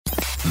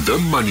The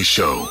Money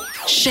Show.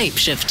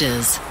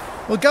 Shapeshifters.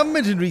 Well,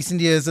 government in recent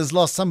years has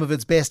lost some of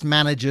its best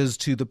managers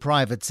to the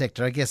private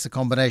sector. I guess a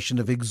combination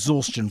of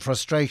exhaustion,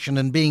 frustration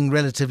and being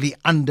relatively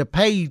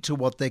underpaid to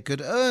what they could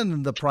earn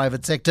in the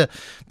private sector,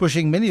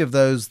 pushing many of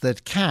those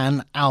that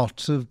can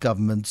out of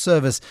government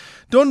service.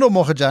 Dondo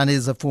Mogajane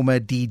is a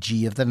former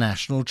DG of the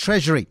National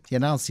Treasury. He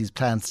announced his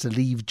plans to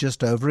leave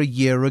just over a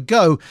year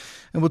ago.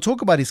 And we'll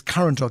talk about his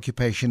current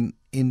occupation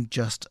in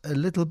just a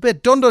little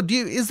bit. Dondo,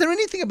 is there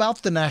anything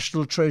about the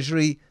National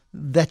Treasury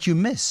that you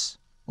miss?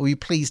 Or are you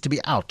pleased to be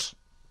out?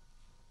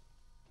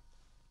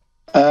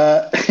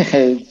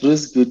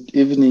 Bruce, good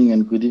evening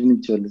and good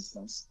evening to your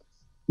listeners.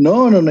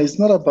 No, it's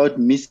not about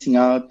missing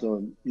out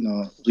or,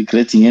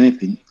 regretting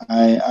anything.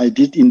 I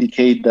did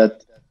indicate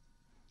that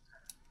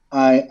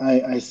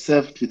I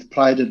served with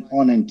pride and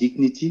honor and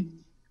dignity,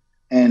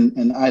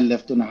 and I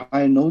left on a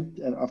high note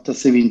after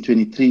serving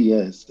 23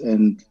 years.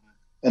 And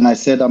I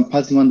said I'm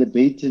passing on the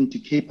baton to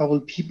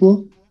capable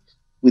people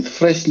with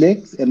fresh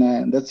legs,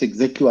 and that's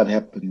exactly what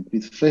happened.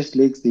 With fresh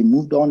legs, they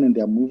moved on and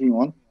they're moving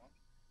on.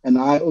 And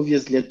I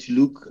obviously had to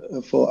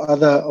look for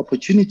other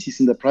opportunities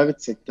in the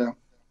private sector.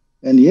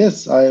 And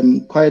yes, I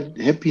am quite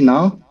happy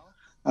now.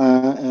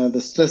 The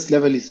stress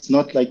level is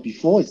not like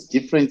before. It's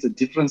different. It's a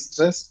different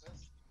stress.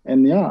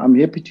 And yeah, I'm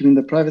happy to be in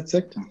the private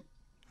sector.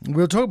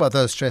 We'll talk about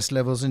those stress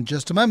levels in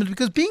just a moment,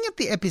 because being at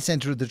the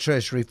epicenter of the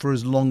Treasury for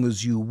as long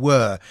as you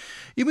were,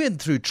 you went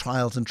through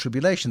trials and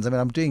tribulations. I mean,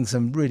 I'm doing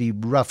some really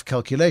rough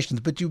calculations,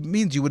 but it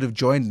means you would have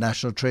joined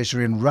National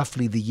Treasury in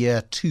roughly the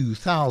year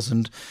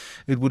 2000.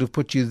 It would have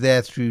put you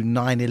there through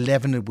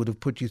 9/11. It would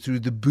have put you through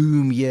the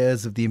boom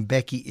years of the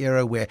Mbeki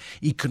era, where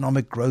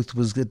economic growth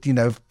was at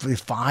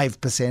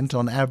 5%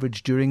 on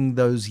average during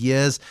those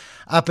years,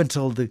 up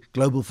until the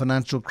global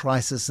financial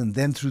crisis, and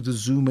then through the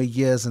Zuma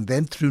years, and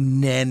then through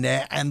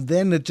Nene. And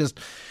then it just,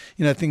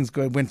 things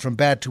went from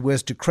bad to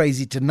worse to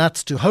crazy to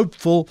nuts to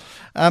hopeful.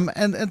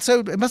 And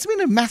so it must have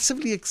been a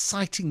massively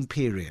exciting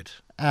period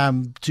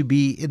to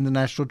be in the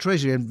National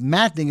Treasury, and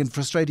maddening and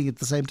frustrating at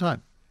the same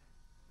time.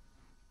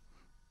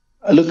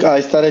 Look,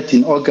 I started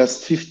in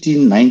August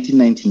 15,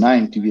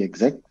 1999, to be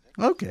exact.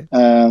 Okay.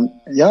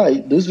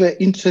 Those were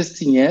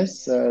interesting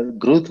years.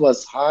 Growth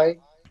was high.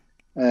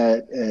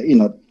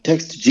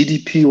 Tax to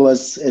GDP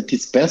was at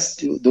its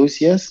best those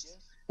years.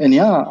 And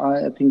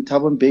I think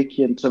Thabo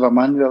Mbeki and Trevor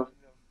Manuel,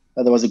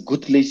 there was a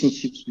good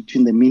relationship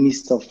between the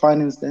Minister of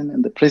Finance then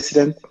and the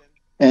President.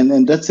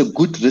 And that's a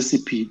good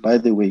recipe, by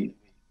the way,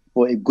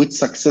 for a good,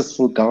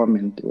 successful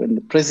government. When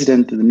the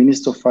President and the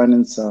Minister of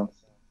Finance are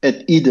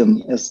at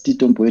Edom, as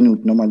Tito Mboweni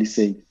would normally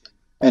say.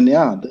 And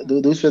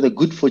those were the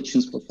good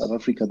fortunes for South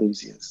Africa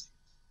those years.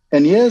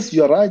 And yes,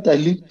 you're right.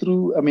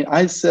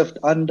 I served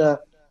under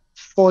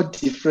 4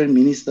 different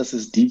ministers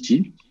as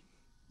DG.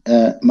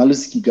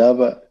 Malusi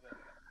Gigaba,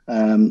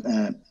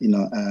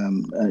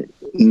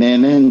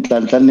 Nene,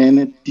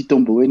 Ntlantla Tito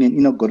Mboweni, and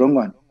Ino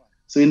Godongwana.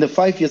 So in the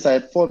 5 years, I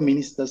had 4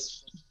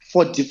 ministers,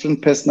 4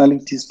 different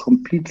personalities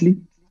completely.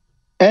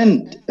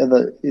 And at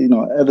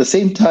the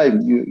same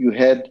time, you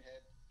had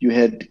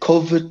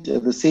COVID.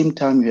 At the same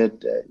time, you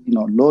had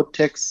low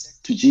tax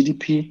to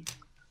GDP.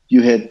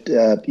 You had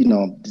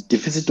the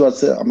deficit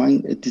was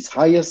among at its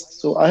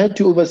highest. So I had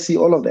to oversee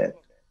all of that.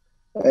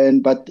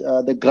 But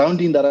the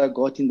grounding that I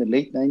got in the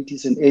late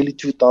 90s and early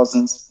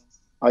 2000s,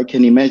 I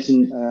can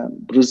imagine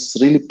Bruce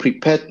really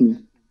prepared me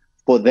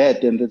for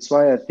that. And that's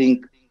why I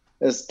think,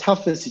 as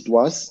tough as it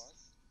was,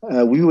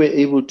 we were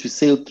able to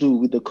sail through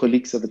with the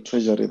colleagues at the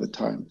Treasury at the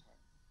time.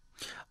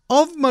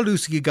 Of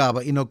Malusi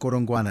Gigaba, Ino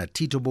Godongwana,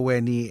 Tito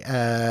Mboweni,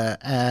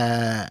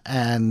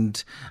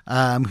 and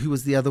who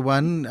was the other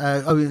one?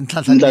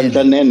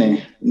 Ntlantla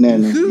Nene.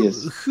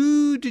 Yes.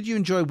 Who did you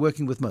enjoy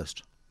working with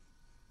most?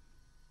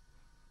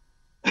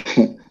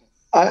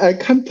 I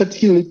can't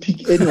particularly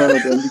pick any one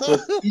of them,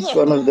 because each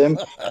one of them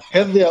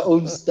have their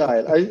own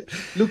style.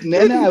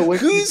 Nene, I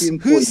worked with him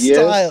for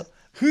years.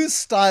 Whose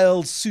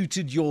style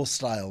suited your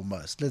style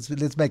most? Let's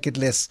make it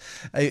less.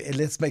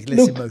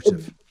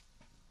 Emotive.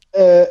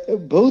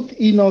 Both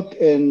Enoch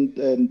and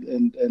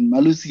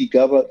Malusi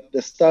Gigaba,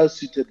 the style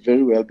suited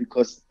very well,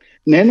 because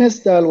Nene's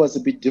style was a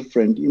bit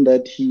different in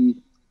that he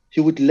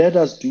would let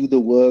us do the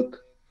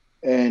work,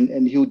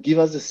 and he would give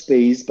us a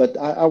space. But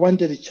I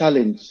wanted a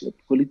challenge, a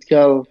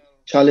political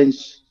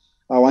challenge.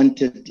 I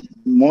wanted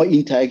more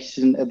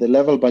interaction at the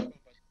level, but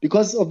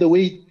because of the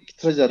way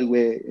Treasury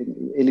were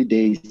in early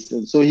days,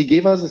 and so he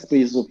gave us a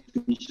space of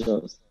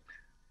issues.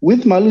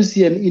 With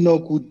Malusi and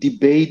Enoch, would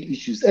debate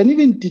issues, and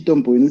even Tito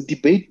Mboweni would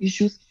debate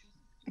issues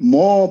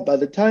more. By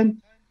the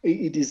time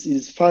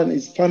it's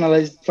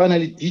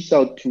finally dished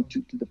out to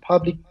the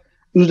public,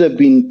 it would have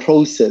been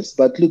processed.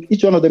 But look,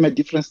 each one of them had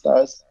different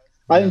styles.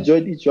 I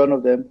enjoyed each one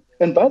of them.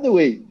 And by the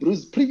way,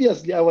 Bruce,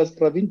 previously I was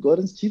Pravin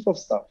Gordhan's chief of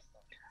staff.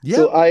 Yeah.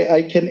 So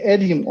I can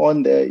add him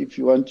on there if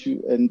you want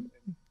to.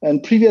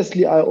 And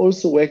previously I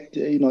also worked,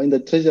 in the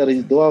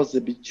Treasury, though I was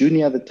a bit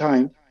junior at the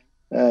time,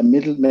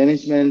 middle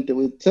management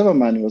with Trevor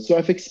Manuel. So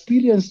I've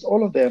experienced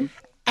all of them.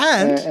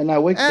 And I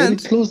worked very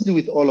closely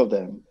with all of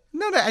them.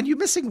 No, and you're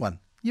missing one.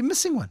 You're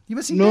missing one. You're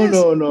missing No, Des.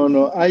 no, no,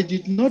 no. I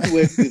did not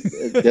work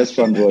with Des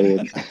van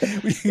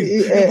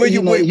Rooyen. were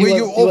you were, were you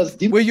He was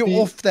off? Were you deeply.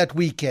 off that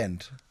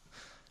weekend?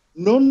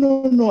 No,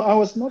 no, no. I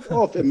was not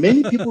off.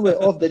 Many people were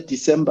off that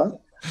December.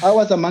 I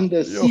was among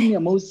the Yo.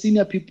 most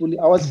senior people.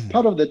 I was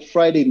part of that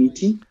Friday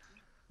meeting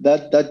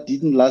that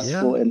didn't last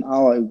Yeah. for an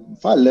hour,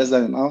 far less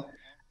than an hour.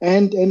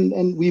 And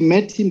we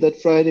met him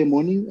that Friday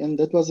morning, and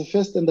that was the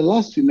first and the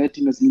last we met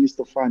him as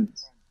Minister of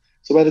Finance.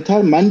 So by the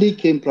time Monday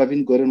came,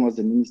 Pravin Gordhan was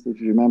the minister, if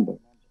you remember.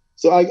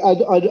 So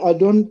I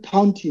don't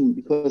count him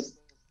because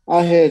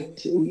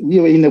we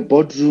were in a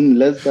boardroom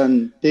less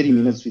than 30 Yeah.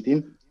 minutes with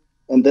him,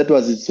 and that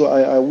was it. So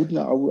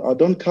I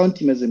don't count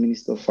him as a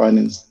minister of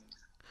finance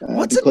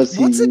What's it because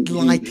What's it he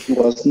like?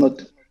 was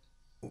not.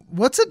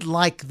 What's it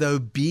like, though,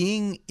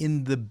 being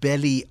in the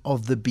belly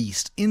of the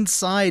beast,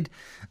 inside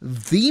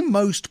the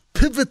most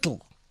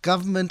pivotal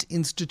government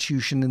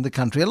institution in the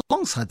country,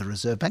 alongside the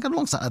Reserve Bank, and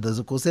alongside others,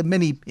 of course? There are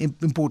many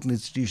important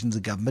institutions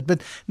of government,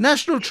 but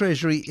National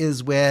Treasury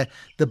is where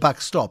the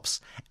buck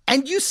stops.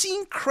 And you're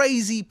seeing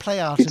crazy play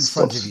out in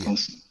front of you.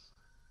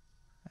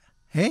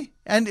 Hey?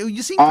 And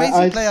you're seeing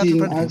crazy play out in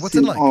front of you. What's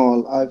it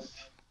like?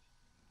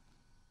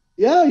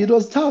 Yeah, it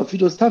was tough.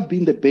 It was tough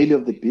being the belly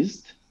of the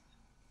beast.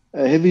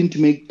 Having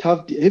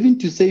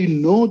to say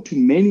no to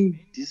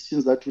many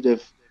decisions that would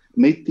have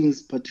made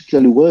things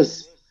particularly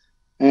worse.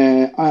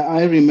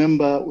 I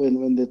remember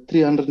when the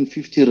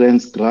 350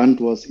 rands grant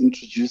was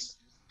introduced.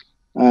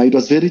 It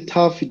was very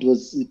tough.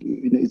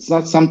 It's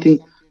not something.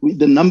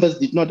 The numbers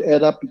did not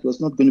add up. It was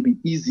not going to be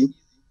easy,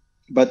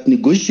 but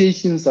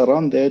negotiations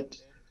around that,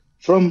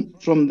 from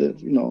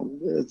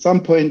the at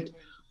some point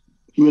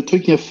we were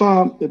talking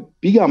a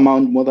bigger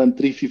amount, more than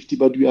 350,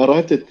 but we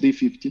arrived at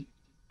 350.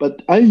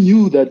 But I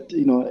knew that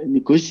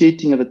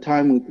negotiating at the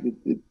time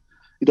with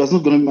it was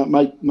not going to.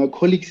 My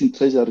colleagues in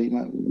Treasury,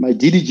 my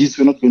DDGs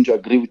were not going to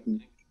agree with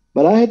me.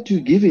 But I had to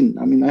give in.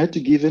 I mean, I had to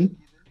give in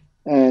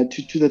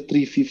to the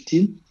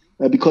 350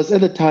 because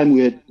at the time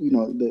we had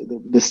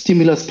the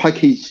stimulus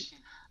package.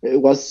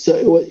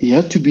 It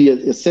had to be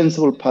a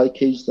sensible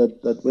package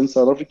that when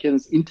South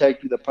Africans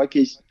interact with the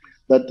package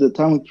that the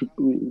time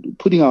we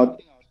putting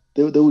out,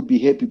 they would be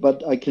happy.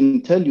 But I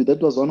can tell you that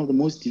was one of the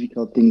most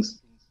difficult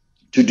things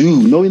to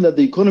do, knowing that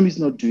the economy is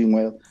not doing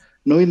well,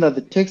 knowing that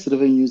the tax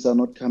revenues are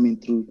not coming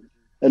through,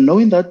 and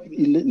knowing that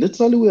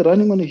literally we're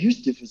running on a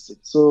huge deficit.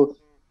 So,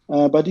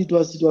 but it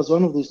was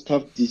one of those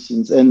tough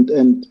decisions,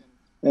 and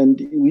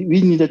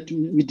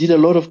we did a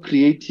lot of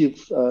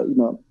creative, I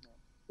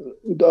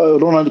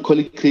don't want to call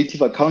it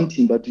creative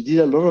accounting, but we did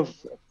a lot of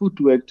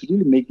footwork to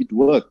really make it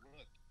work.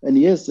 And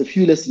yes, a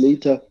few years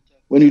later,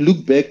 when you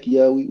look back,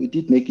 yeah, we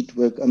did make it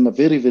work under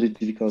very, very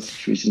difficult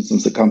situations and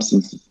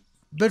circumstances.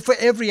 But for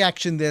every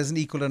action, there's an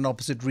equal and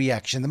opposite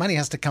reaction. The money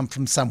has to come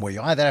from somewhere.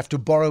 You either have to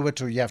borrow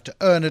it, or you have to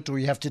earn it, or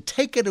you have to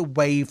take it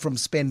away from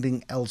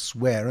spending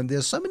elsewhere. And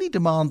there's so many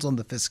demands on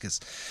the fiscus.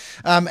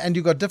 And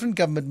you've got different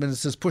government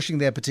ministers pushing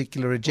their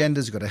particular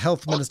agendas. You've got a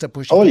health minister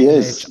pushing for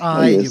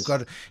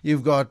NHI.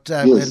 You've got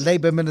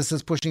Labour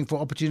ministers pushing for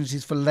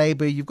opportunities for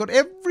Labour. You've got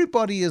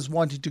everybody is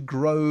wanting to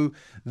grow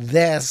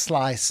their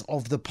slice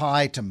of the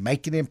pie, to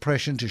make an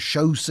impression, to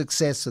show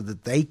success so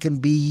that they can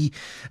be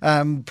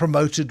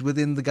promoted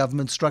within the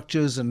government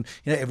structures, and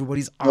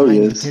everybody's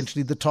eyeing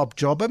potentially the top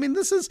job. I mean,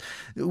 this is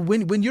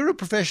when you're a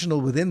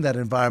professional within that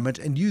environment,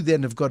 and you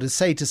then have got to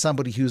say to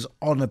somebody who's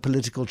on a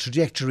political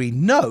trajectory,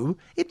 no,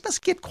 it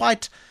must get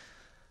quite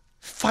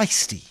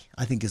feisty,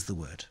 I think is the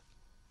word.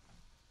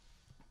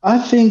 I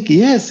think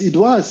yes, it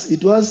was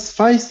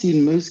feisty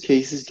in most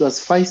cases. It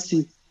was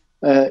feisty,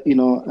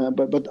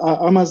 but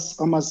I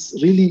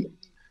must really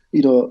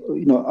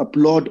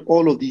applaud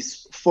all of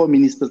these four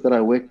ministers that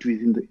I worked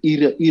with in the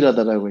era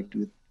that I worked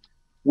with.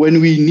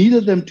 When we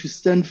needed them to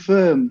stand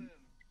firm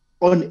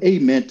on a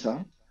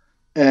matter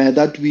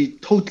that we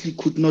totally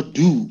could not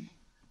do,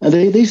 and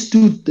they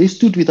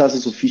stood with us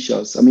as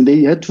officials. I mean,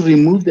 they had to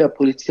remove their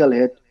political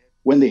hat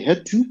when they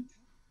had to,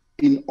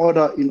 in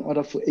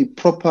order for a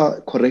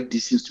proper, correct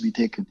decisions to be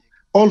taken.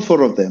 All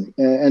four of them,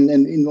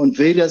 and on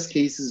various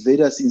cases,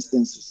 various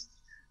instances.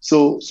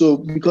 So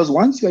because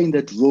once you are in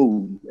that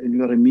role and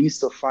you are a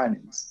minister of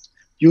finance,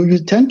 you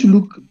tend to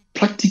look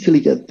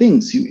practically at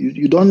things.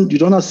 You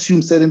don't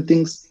assume certain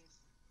things.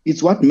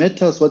 It's what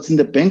matters, what's in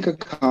the bank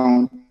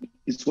account.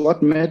 It's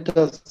what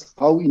matters,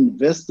 how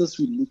investors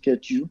will look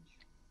at you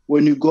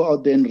when you go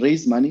out there and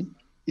raise money.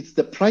 It's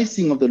the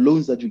pricing of the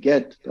loans that you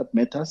get that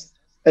matters.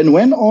 And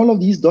when all of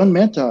these don't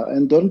matter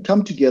and don't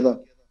come together,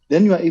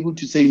 then you are able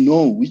to say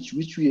no, which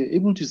we are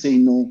able to say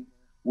no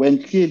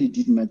when clearly it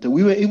didn't matter.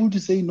 We were able to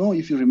say no,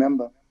 if you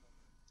remember,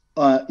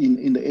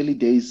 in the early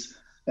days,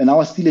 and I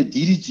was still a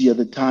DDG at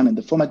the time, and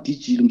the former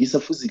DG,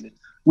 Lungisa Fuzile,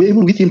 we were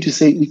able with him to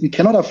say we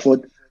cannot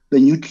afford the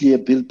nuclear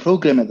build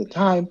program at the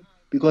time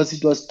because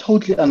it was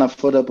totally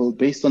unaffordable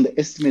based on the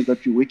estimates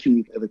that we were working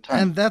with at the time.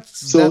 And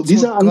that's what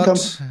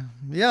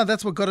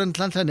got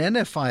Nhlanhla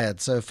Nene fired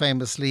so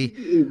famously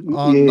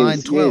on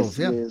 9/12.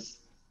 Yes.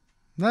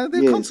 No,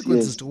 there are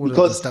consequences to all of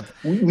this stuff.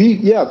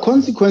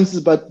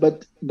 Consequences,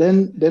 but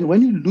then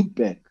when you look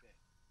back,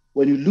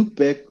 when you look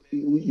back,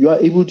 you are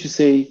able to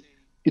say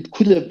it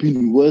could have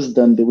been worse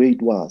than the way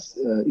it was.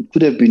 It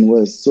could have been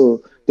worse.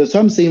 So that's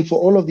what I'm saying. For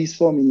all of these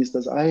four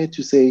ministers, I had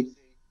to say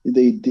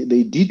they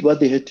did what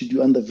they had to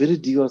do under very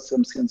difficult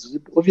circumstances.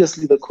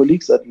 Obviously, the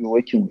colleagues that we're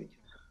working with.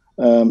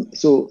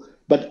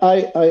 But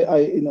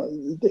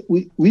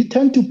we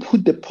tend to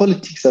put the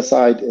politics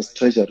aside as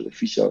treasury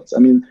officials. I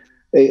mean,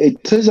 a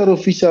treasury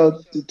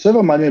official,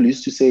 Trevor Manuel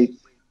used to say,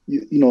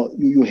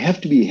 you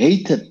have to be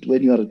hated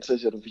when you are a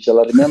treasury official.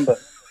 I remember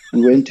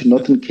we went to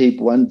Northern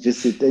Cape one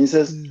visit, and he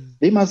says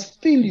they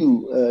must feel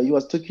you. He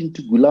was talking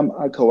to Gulam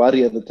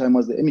Akawari at the time,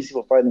 was the MEC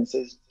for Finance.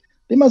 Says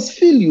they must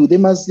feel you. They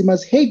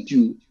must hate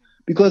you,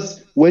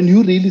 because when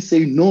you really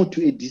say no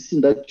to a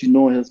decision that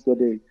has got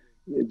a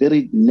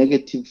very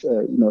negative,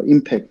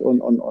 impact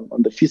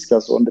on the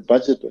fiscus, on the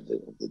budget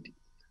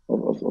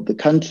of the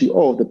country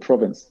or the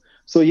province.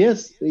 So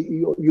yes,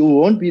 you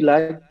won't be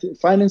liked.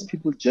 Finance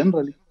people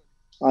generally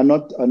are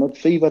not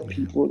favored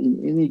people in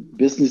any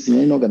business, in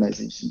any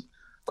organization,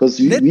 because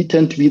we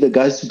tend to be the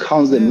guys who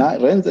count the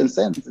rands and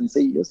cents and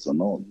say yes or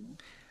no.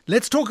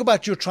 Let's talk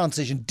about your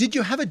transition. Did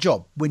you have a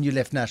job when you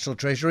left National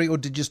Treasury, or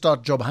did you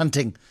start job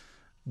hunting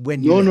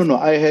when you left? No.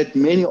 I had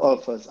many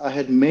offers. I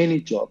had many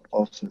job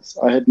offers.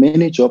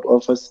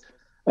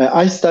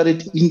 I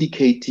started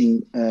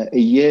indicating a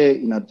year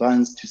in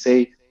advance to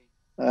say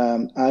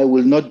I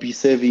will not be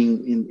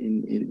serving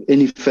in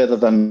any further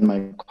than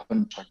my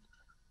contract.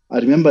 I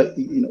remember,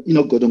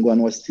 Godongwan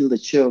was still the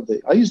chair of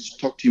I used to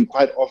talk to him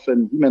quite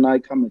often. Him and I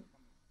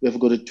we have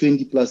got a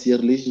 20-plus year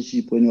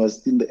relationship when he was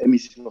still the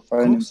MEC for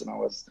Finance and I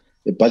was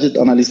a budget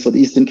analyst for the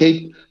Eastern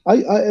Cape.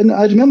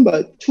 I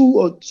remember 2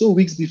 or so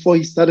weeks before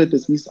he started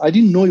as minister, I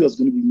didn't know he was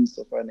going to be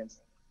Minister of Finance.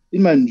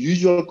 In my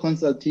usual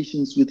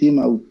consultations with him,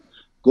 I would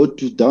go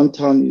to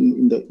downtown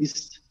in the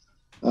east,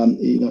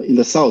 in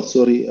the south,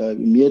 sorry,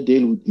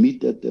 Meredale would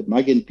meet at the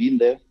Magen Bean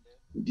there.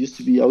 It used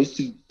to be, I used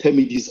to tell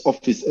me his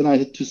office, and I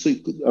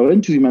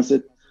went to him and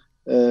said,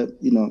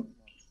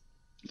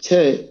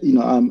 Chair,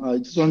 I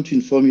just want to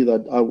inform you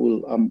that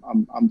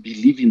I'm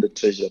leaving the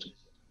Treasury.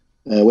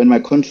 When my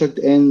contract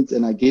ends,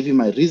 and I gave him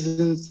my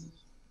reasons,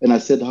 and I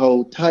said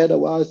how tired I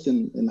was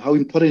and how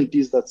important it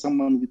is that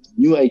someone with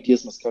new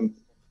ideas must come.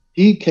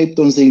 He kept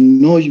on saying,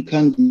 no, you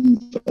can't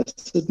leave. I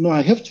said, no,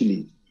 I have to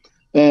leave.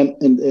 But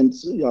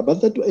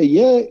that a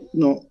year,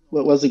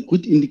 was a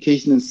good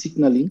indication and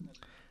signaling.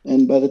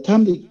 And by the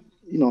time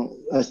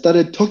I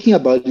started talking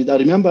about it, I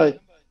remember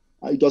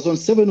it was on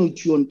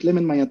 702 on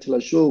Clement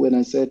Mayatela show when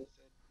I said,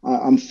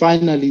 I'm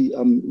finally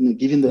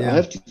giving I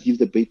have to give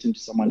the baton to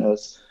someone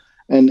else.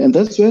 And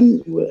that's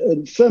when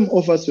firm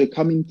offers were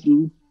coming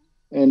through,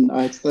 and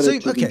I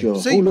started talking to a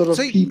whole lot of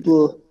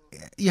people.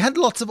 You had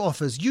lots of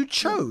offers. You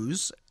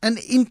chose an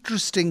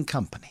interesting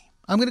company.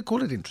 I'm going to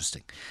call it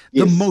interesting.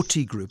 The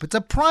Moti Group. It's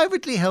a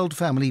privately held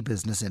family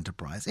business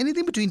enterprise.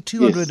 Anything between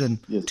 200 and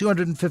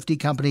 250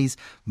 companies,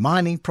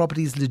 mining,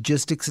 properties,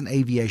 logistics and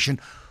aviation.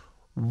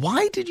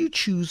 Why did you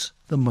choose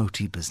the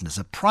Moti business,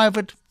 a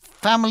private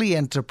family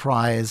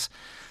enterprise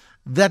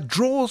that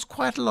draws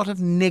quite a lot of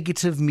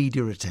negative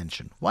media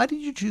attention? Why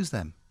did you choose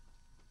them?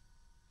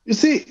 You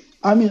see,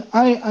 I mean,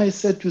 I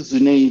said to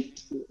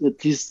Zunaid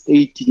at least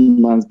 18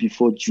 months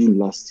before June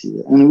last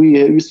year, and we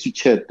used to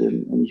chat,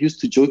 and he used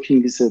to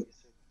jokingly say,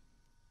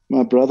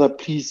 my brother,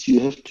 please,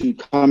 you have to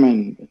come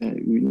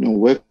and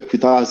work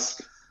with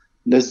us.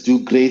 Let's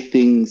do great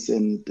things.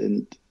 And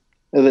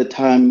at the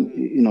time,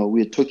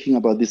 we were talking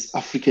about this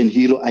African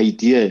hero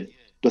idea. It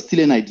was still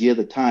an idea at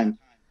the time,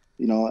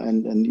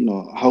 and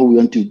how we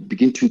want to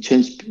begin to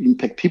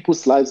impact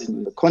people's lives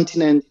in the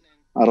continent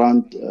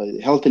around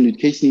health and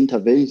education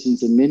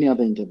interventions and many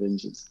other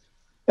interventions.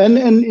 And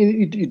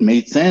it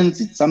made sense.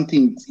 It's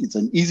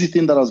an easy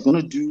thing that I was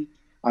going to do.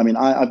 I mean,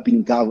 I've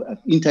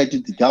interacted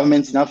with the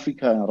governments in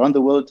Africa and around the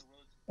world,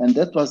 and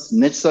that was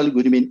naturally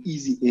going to be an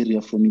easy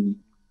area for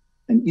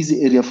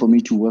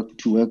me to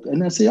work.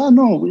 And I say,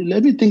 no,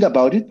 let me think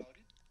about it.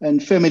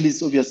 And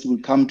families obviously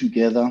will come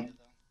together,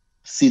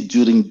 sit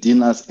during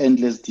dinners,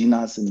 endless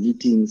dinners and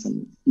meetings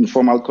and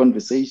informal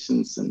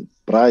conversations and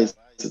braais,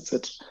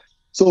 etc.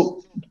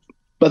 So,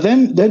 but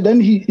then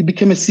it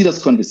became a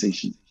serious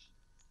conversation.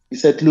 He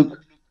said, look,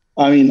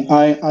 I mean,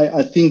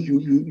 I think you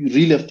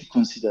really have to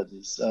consider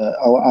this.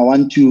 I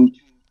want you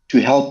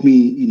to help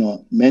me,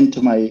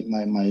 mentor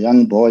my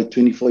young boy,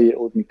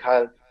 24-year-old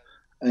Mikhail.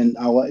 And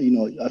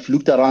I've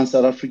looked around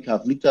South Africa.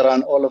 I've looked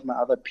around all of my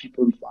other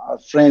people, our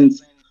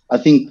friends. I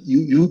think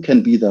you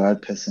can be the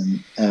right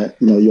person.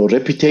 Your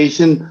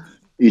reputation,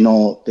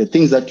 the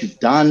things that you've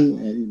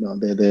done,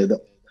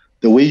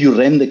 the way you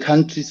ran the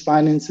country's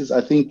finances.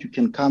 I think you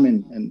can come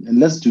and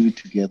let's do it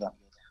together.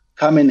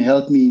 Come and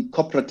help me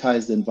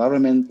corporatize the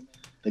environment.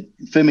 The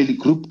family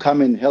group,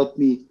 come and help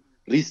me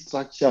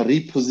restructure,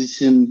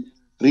 reposition,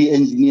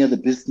 re-engineer the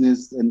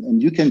business,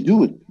 and you can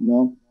do it,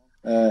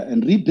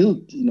 and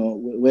rebuild,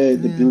 where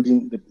the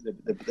building.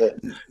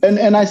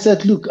 And I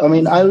said, look, I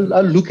mean,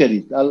 I'll look at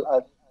it.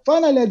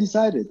 Finally, I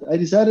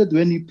decided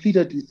when he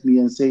pleaded with me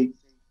and say,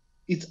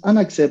 it's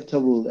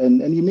unacceptable.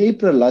 And in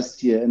April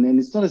last year, and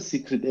it's not a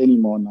secret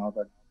anymore now,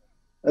 but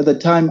at the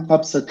time,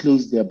 ABSA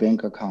closed their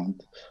bank account.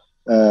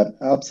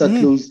 ABSA Mm.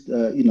 closed,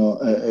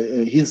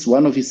 his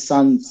one of his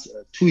son's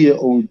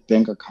 2-year-old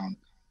bank account.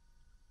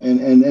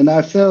 And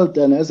I felt,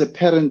 and as a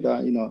parent,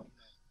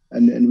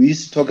 and we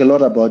used to talk a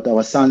lot about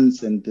our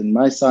sons, and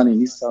my son and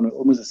his son were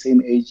almost the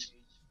same age,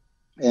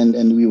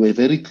 and we were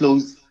very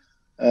close.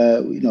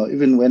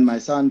 Even when my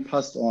son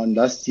passed on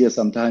last year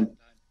sometime,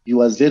 he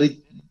was very,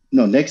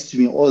 next to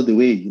me all the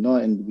way,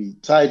 and we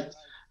tried.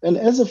 And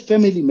as a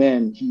family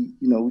man, he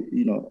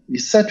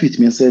sat with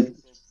me and said,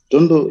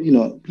 Dondo,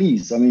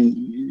 please, I mean,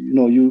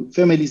 you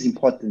family is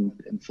important,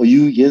 and for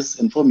you, yes,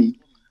 and for me,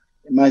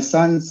 my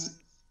son's,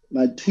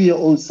 my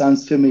 2-year-old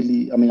son's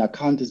family, I mean,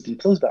 account has been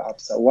closed by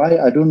ABSA. Why?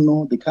 I don't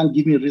know. They can't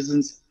give me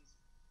reasons.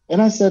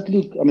 And I said,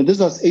 look, I mean, this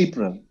was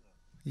April.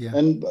 Yeah.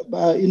 And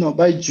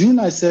by June,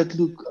 I said,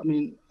 look, I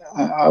mean,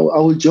 I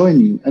will join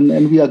you.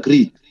 And we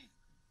agreed.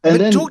 And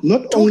But then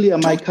not only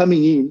am I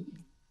coming in.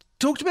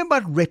 talk to me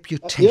about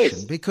reputation,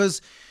 Yes,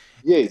 because,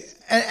 yes.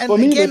 and For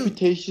me, again,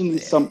 reputation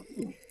is some.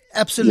 Yeah.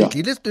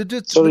 absolutely.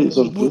 Sorry,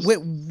 Bruce.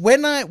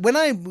 When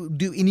I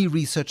do any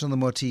research on the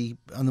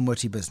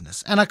Moti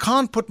business, and I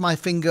can't put my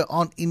finger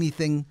on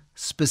anything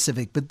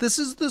specific, but this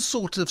is the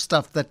sort of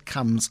stuff that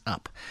comes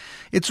up.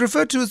 It's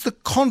referred to as the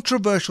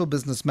controversial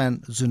businessman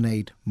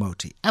Zunaid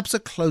Moti.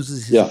 ABSA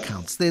closes his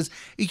accounts. There's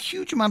a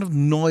huge amount of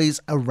noise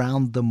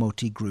around the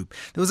Moti group.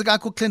 There was a guy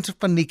called Clinton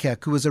van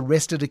Niekerk who was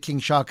arrested at King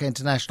Shaka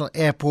International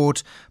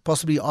Airport,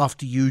 possibly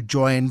after you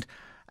joined,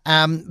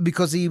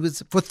 because he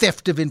was for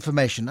theft of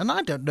information. And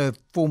I don't know if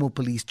formal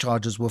police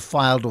charges were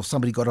filed or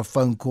somebody got a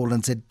phone call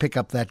and said, pick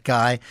up that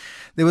guy.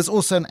 There was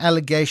also an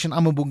allegation.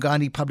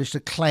 Mogajane published a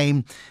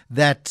claim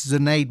that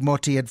Zunaid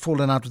Moti had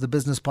fallen out with a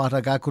business partner,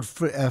 a guy called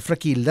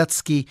Friki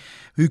Litsky,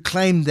 who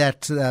claimed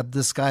that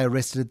this guy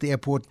arrested at the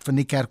airport, Van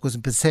Niekerk, was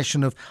in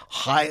possession of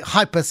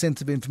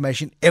hypersensitive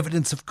information,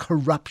 evidence of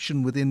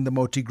corruption within the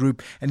Moti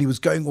group, and he was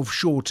going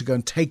offshore to go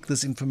and take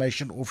this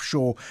information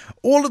offshore.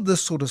 All of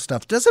this sort of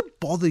stuff. Does it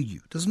bother you?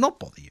 Does it not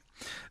bother you?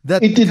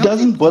 That it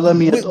doesn't bother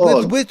me at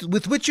all.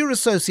 With which you're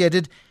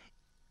associated,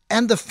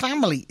 and the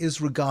family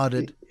is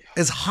regarded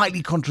as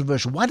highly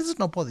controversial. Why does it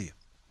not bother you?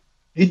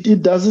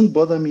 It doesn't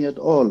bother me at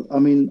all.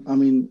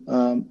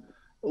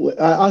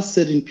 I asked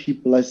certain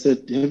people. I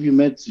said, "Have you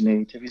met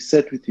Zunaid? Have you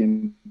sat with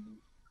him?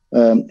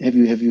 Have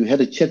you had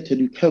a chat? Have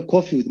you had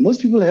coffee with him?"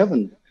 Most people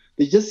haven't.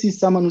 They just see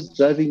someone who's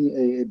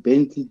driving a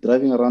Bentley,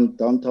 driving around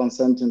downtown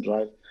Sandton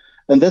Drive,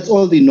 and that's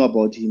all they know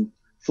about him.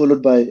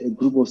 Followed by a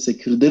group of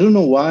security. They don't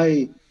know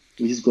why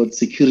he's got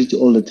security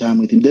all the time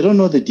with him. They don't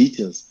know the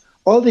details.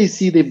 All they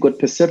see, they've got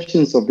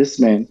perceptions of this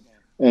man,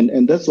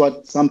 and that's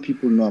what some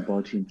people know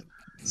about him.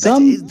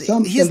 And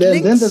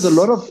then there's a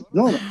lot of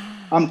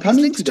I'm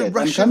coming to that.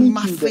 I'm coming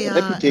to the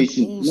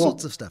reputation. All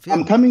sorts of stuff. Yeah.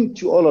 I'm coming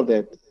to all of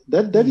that.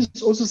 That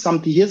is also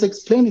something he has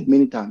explained it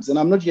many times, and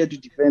I'm not here to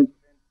defend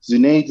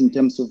Zunaid in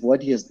terms of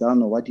what he has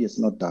done or what he has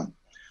not done.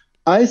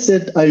 I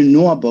said, I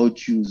know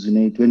about you,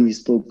 Zunaid, when we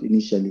spoke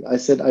initially. I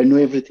said, I know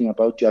everything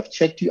about you. I've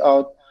checked you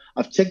out.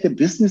 I've checked the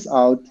business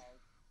out,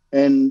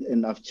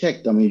 and I've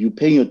checked. I mean, you're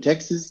paying your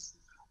taxes.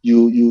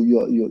 You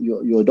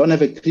don't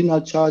have a criminal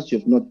charge.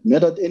 You've not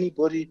murdered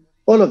anybody.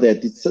 All of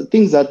that. It's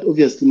things that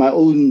obviously my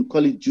own,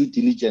 call it due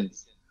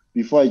diligence,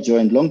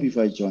 long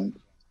before I joined.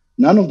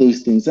 None of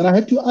those things. And I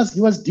had to ask, he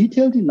was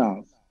detailed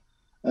enough,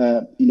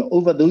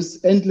 over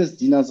those endless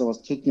dinners I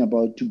was talking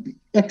about, to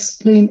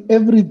explain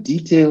every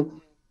detail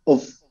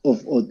of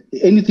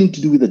anything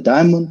to do with the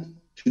diamond,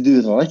 to do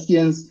with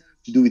Russians,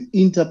 to do with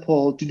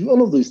Interpol, to do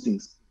all of those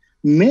things.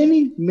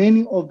 Many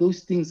of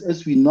those things,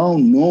 as we now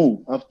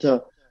know, after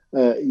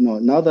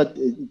now that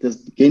it has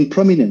gained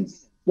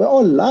prominence, were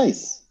all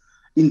lies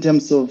in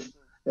terms of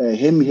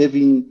him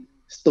having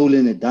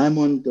stolen a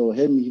diamond or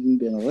him having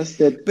been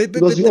arrested.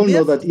 Because we all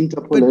know that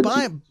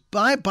Interpol.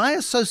 But by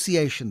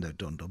association, though,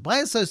 Dondo, by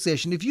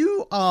association, if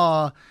you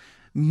are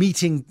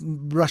meeting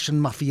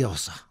Russian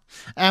mafiosa,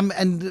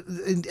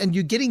 and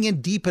you're getting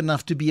in deep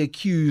enough to be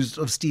accused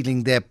of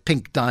stealing their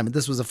pink diamond.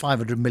 This was a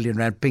 500 million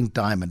rand pink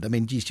diamond. I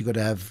mean, geez, you got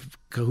to have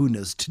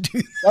kahunas to do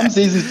that. Some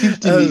says it's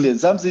 50 million,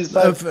 some says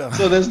 5.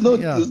 So there's no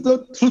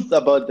truth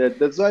about that.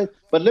 That's why.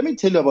 But let me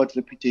tell you about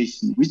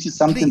reputation, which is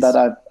something that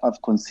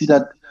I've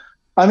considered.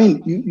 I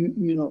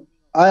mean,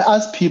 I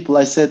asked people.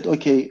 I said,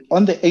 okay,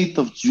 on the 8th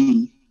of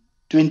June,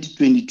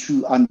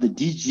 2022, I'm the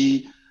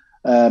DG.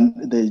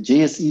 The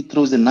JSE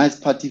throws a nice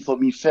party for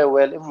me,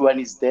 farewell. Everyone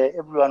is there.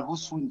 Everyone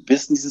who's doing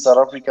business in South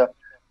Africa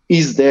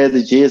is there.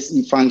 The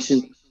JSE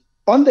function.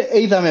 On the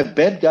 8th, I'm a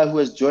bad guy who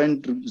has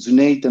joined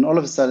Zunaid, and all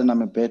of a sudden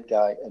I'm a bad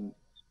guy. And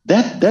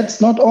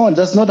that's not on.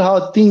 That's not how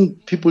I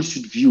think people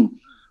should view.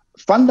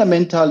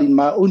 Fundamental in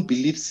my own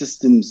belief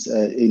systems,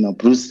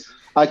 Bruce,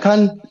 I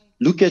can't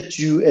look at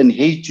you and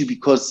hate you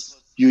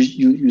because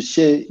you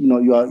share,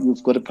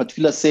 you've got a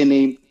particular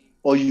surname.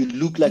 or you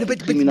look like a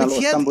criminal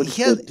or somebody.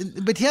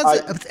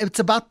 It's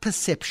about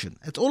perception.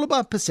 It's all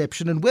about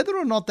perception, and whether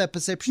or not that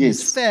perception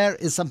is fair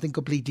is something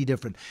completely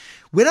different.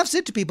 When I've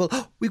said to people,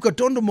 we've got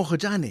Dondo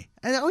Mogajane,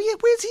 and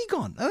where's he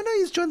gone? Oh no,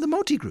 he's joined the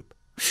Moti group.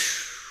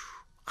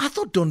 I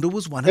thought Dondo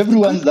was one of the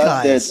good guys.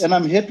 Everyone does that, and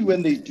I'm happy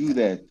when they do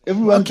that.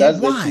 Everyone does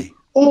that. Why?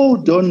 Oh,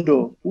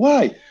 Dondo.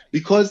 Why?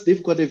 Because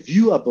they've got a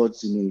view about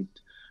Zunaid.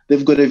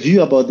 They've got a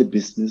view about the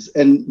business.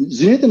 And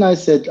Zunaid and I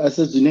said,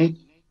 Zunaid,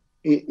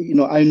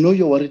 I know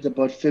you're worried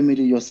about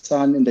family, your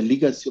son, and the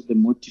legacy of the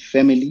Moti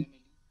family.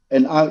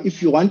 And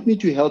if you want me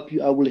to help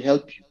you, I will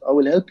help you. I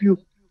will help you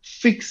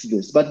fix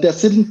this. But there are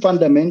certain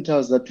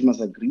fundamentals that we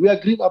must agree. We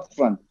agreed up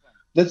front.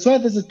 That's why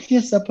there's a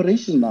clear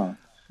separation now.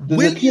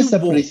 There's a clear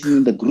separation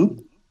in the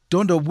group.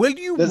 Dondo, will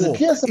you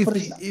walk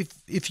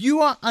if you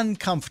are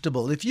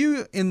uncomfortable, if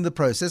you in the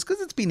process,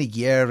 because it's been a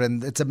year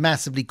and it's a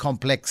massively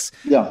complex,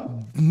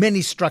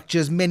 many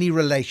structures, many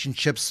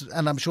relationships,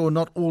 and I'm sure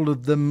not all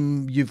of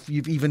them you've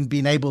even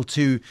been able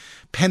to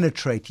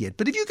penetrate yet.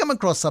 But if you come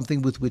across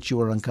something with which you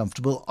are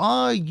uncomfortable,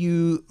 are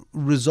you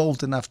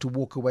resolved enough to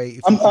walk away?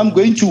 I'm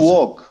going to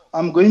walk.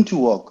 I'm going to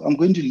walk. I'm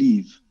going to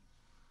leave.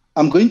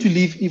 I'm going to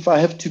leave if I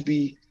have to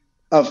be.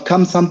 I've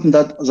come something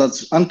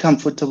that's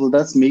uncomfortable.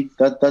 That's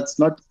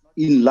not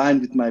in line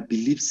with my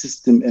belief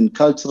system and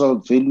cultural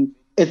value,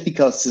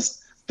 ethical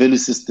value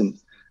system.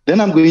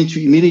 Then I'm going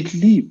to immediately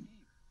leave.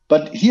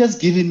 But he has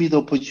given me the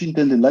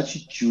opportunity and the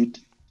latitude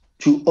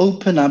to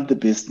open up the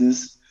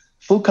business,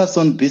 focus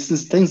on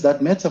business things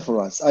that matter for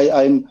us.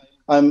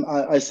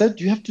 I said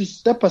you have to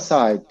step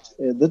aside.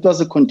 That was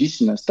a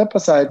condition. Step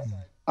aside.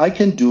 I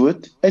can do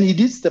it, and he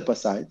did step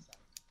aside.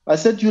 I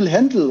said you'll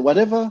handle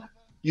whatever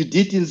you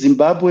did in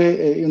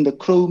Zimbabwe in the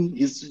Chrome.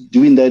 He's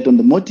doing that on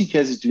the Moti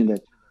case. He's doing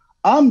that.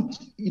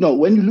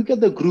 When you look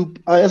at the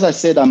group, as I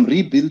said, I'm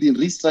rebuilding,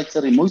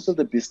 restructuring most of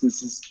the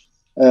businesses.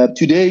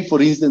 Today,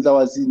 for instance, I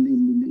was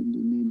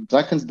in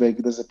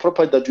Drakensberg. There's a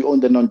property that we own,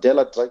 the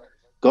Nondela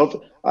Golf.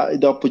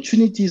 The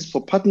opportunities for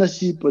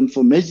partnership and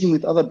for merging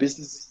with other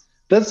businesses,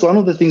 that's one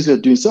of the things we're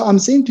doing. So I'm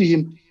saying to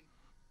him,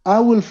 I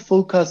will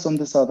focus on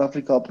the South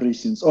Africa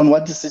operations, on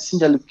what is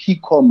essentially key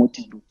core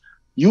Moti Group.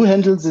 You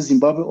handle the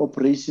Zimbabwe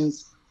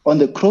operations on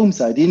the Chrome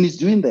side, and he's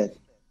doing that.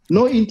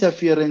 No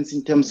interference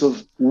in terms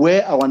of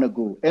where I want to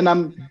go. And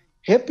I'm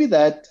happy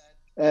that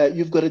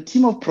you've got a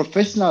team of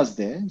professionals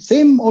there, in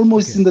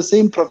the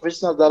same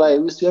professionals that I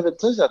used to have at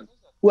Treasury,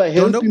 who are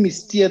helping me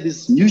steer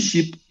this new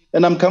ship.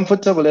 And I'm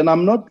comfortable, and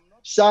I'm not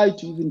shy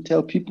to even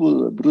tell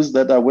people, Bruce,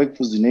 that I work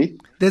for Zunaid.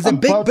 There's a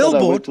big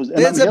billboard.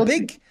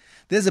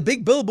 There's a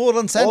big billboard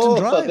on Santon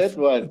Drive. That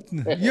one.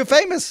 You're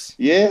famous.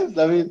 Yes,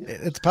 I mean,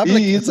 it's public.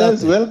 He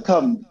says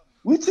welcome,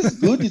 which is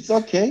good. It's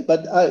okay.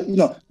 But,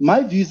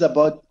 my views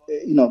about,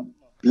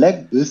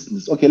 black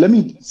business. Okay, let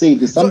me say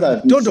this.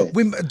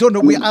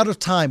 Dondo, we're out of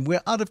time.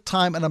 We're out of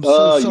time, and I'm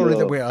so sorry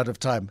that we're out of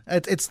time.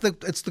 It's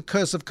the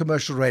curse of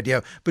commercial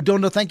radio. But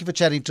Dondo, thank you for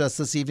chatting to us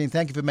this evening.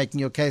 Thank you for making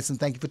your case, and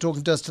thank you for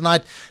talking to us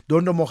tonight.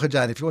 Dondo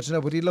Mogajane. If you want to know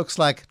what he looks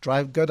like,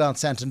 go down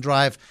Santon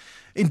Drive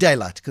in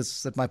daylight,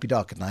 because it might be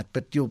dark at night,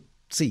 but you'll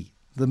see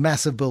the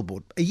massive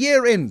billboard a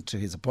year into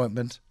his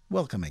appointment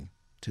welcoming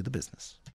to the business.